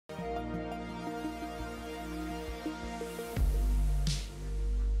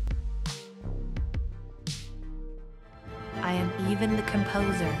even the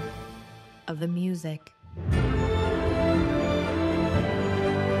composer of the music.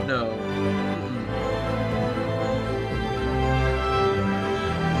 No.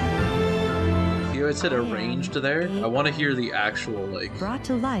 You said arranged there. I want to hear the actual like brought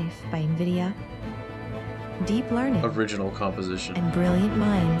to life by NVIDIA. Deep learning. Original composition. And brilliant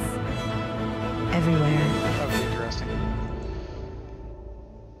minds everywhere. That would be interesting.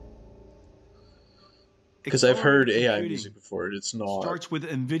 Because I've heard AI music before, and it's not starts with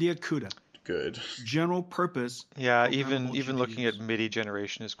NVIDIA CUDA. Good. General purpose. Yeah, even looking at MIDI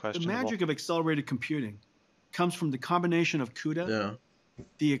generation is The questionable. magic of accelerated computing comes from the combination of CUDA,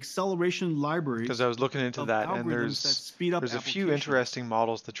 the acceleration library. Because I was looking into that, and there's a few interesting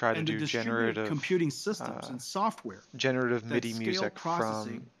models that try to do generative computing systems and software, generative MIDI music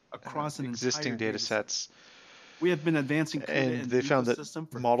from across existing data sets. We have been advancing CUDA and they found that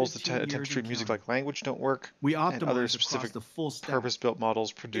models that attempt to treat music like language don't work. We and other optimize specific the full stack, purpose-built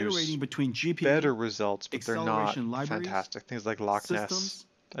models produce iterating between GPU, better results, but they're not acceleration libraries, fantastic. Things like Loch Ness systems,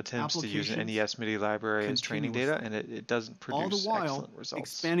 attempts to use an NES MIDI library as training data, and it doesn't all the produce while excellent results.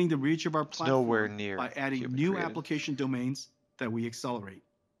 expanding the reach of our It's platform nowhere near by adding human new created. application domains that we accelerate.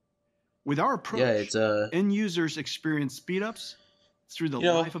 With our approach, Yeah, it's end users experience speedups through the You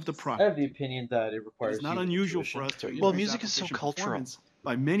know, life of the I product. have the opinion that it requires. It's not human unusual intuition for us to to- Well, increase music is so application cultural. performance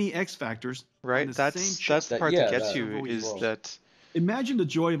by many X factors. Right? on the That's same chip. the part yeah, that gets that- you is well. that Imagine the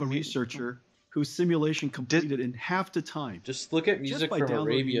joy of a researcher whose simulation completed in half the time. Just look at music by from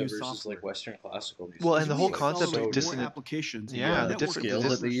downloading Arabia new versus software. like Western classical music. Well, As and the we whole concept accelerate of more dissonant applications, yeah, more the network different scale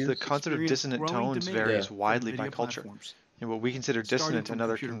that they use. the concept of experience dissonant growing tones demand varies for widely by NVIDIA culture. platforms. And what we consider Starting dissonant, from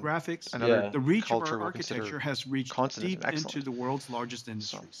another computer graphics, another the reach of culture our will consider architecture has reached consonant deep and excellent. into the world's largest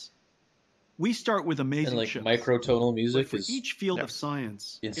industries. We start with amazing And like chips, microtonal but music for is each field Yeah. of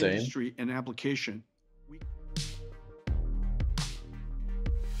science, insane. industry, and application,